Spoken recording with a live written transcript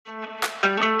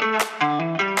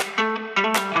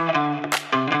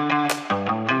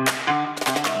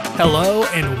Hello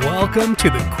and welcome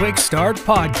to the Quick Start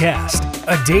Podcast,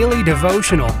 a daily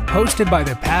devotional hosted by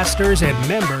the pastors and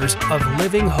members of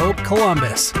Living Hope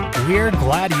Columbus. We're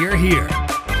glad you're here.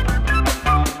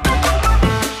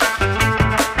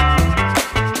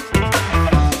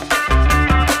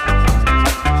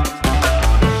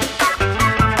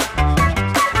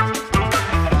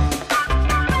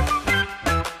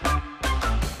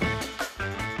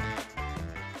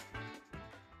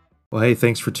 Well, hey,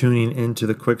 thanks for tuning into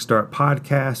the Quick Start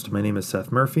Podcast. My name is Seth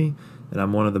Murphy, and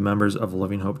I'm one of the members of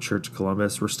Living Hope Church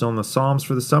Columbus. We're still in the Psalms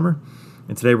for the summer,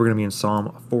 and today we're going to be in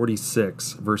Psalm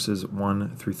 46, verses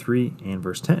 1 through 3 and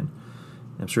verse 10.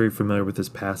 I'm sure you're familiar with this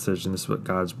passage, and this is what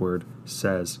God's Word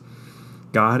says.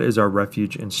 God is our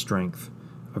refuge and strength,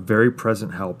 a very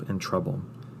present help in trouble.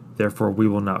 Therefore we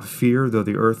will not fear, though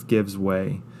the earth gives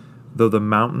way, though the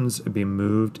mountains be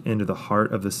moved into the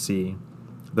heart of the sea,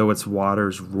 though its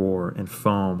waters roar and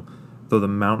foam, though the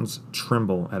mountains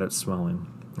tremble at its swelling.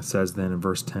 It says then in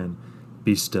verse 10,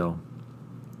 be still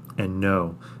and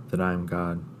know that I am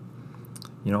God.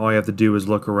 You know, all you have to do is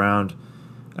look around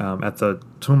at the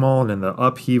tumult and the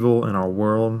upheaval in our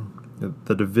world,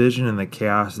 the division and the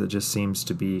chaos that just seems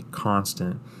to be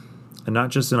constant. And not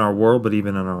just in our world, but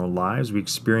even in our lives. We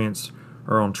experience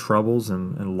our own troubles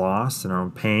and loss and our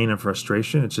own pain and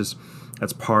frustration.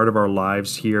 That's part of our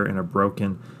lives here in a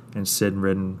broken and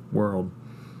sin-ridden world.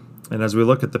 And as we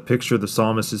look at the picture the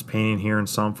psalmist is painting here in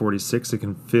Psalm 46, it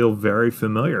can feel very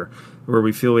familiar, where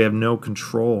we feel we have no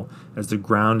control as the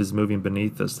ground is moving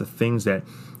beneath us. The things that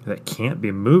can't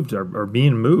be moved are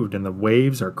being moved, and the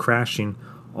waves are crashing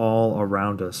all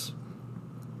around us.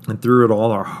 And through it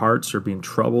all, our hearts are being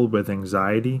troubled with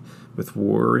anxiety, with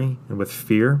worry, and with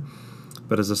fear.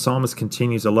 But as the psalmist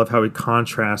continues, I love how he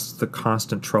contrasts the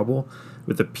constant trouble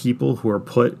with the people who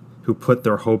put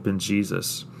their hope in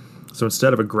Jesus. So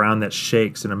instead of a ground that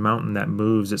shakes and a mountain that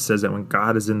moves, it says that when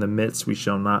God is in the midst, we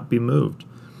shall not be moved.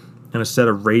 And instead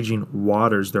of raging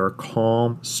waters, there are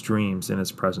calm streams in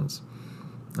his presence.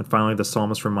 And finally, the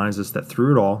psalmist reminds us that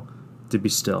through it all, to be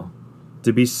still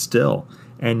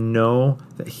and know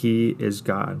that he is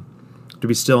God. To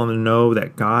be still and to know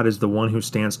that God is the one who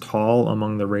stands tall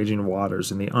among the raging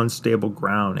waters and the unstable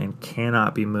ground and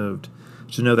cannot be moved.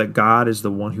 To know that God is the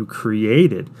one who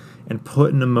created and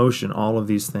put into motion all of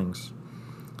these things.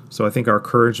 So I think our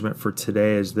encouragement for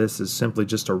today is simply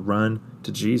just to run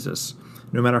to Jesus.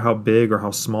 No matter how big or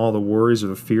how small the worries or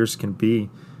the fears can be,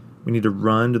 we need to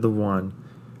run to the one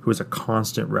who is a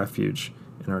constant refuge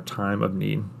in our time of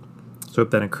need. So I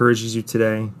hope that encourages you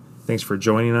today. Thanks for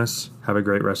joining us. Have a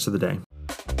great rest of the day.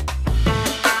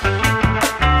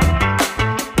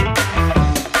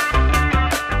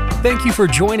 Thank you for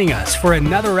joining us for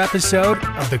another episode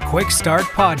of the Quick Start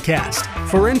Podcast.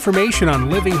 For information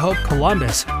on Living Hope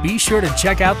Columbus, be sure to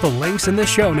check out the links in the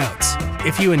show notes.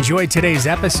 If you enjoyed today's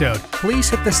episode,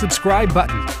 please hit the subscribe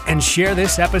button and share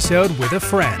this episode with a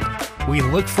friend. We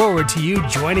look forward to you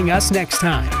joining us next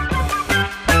time.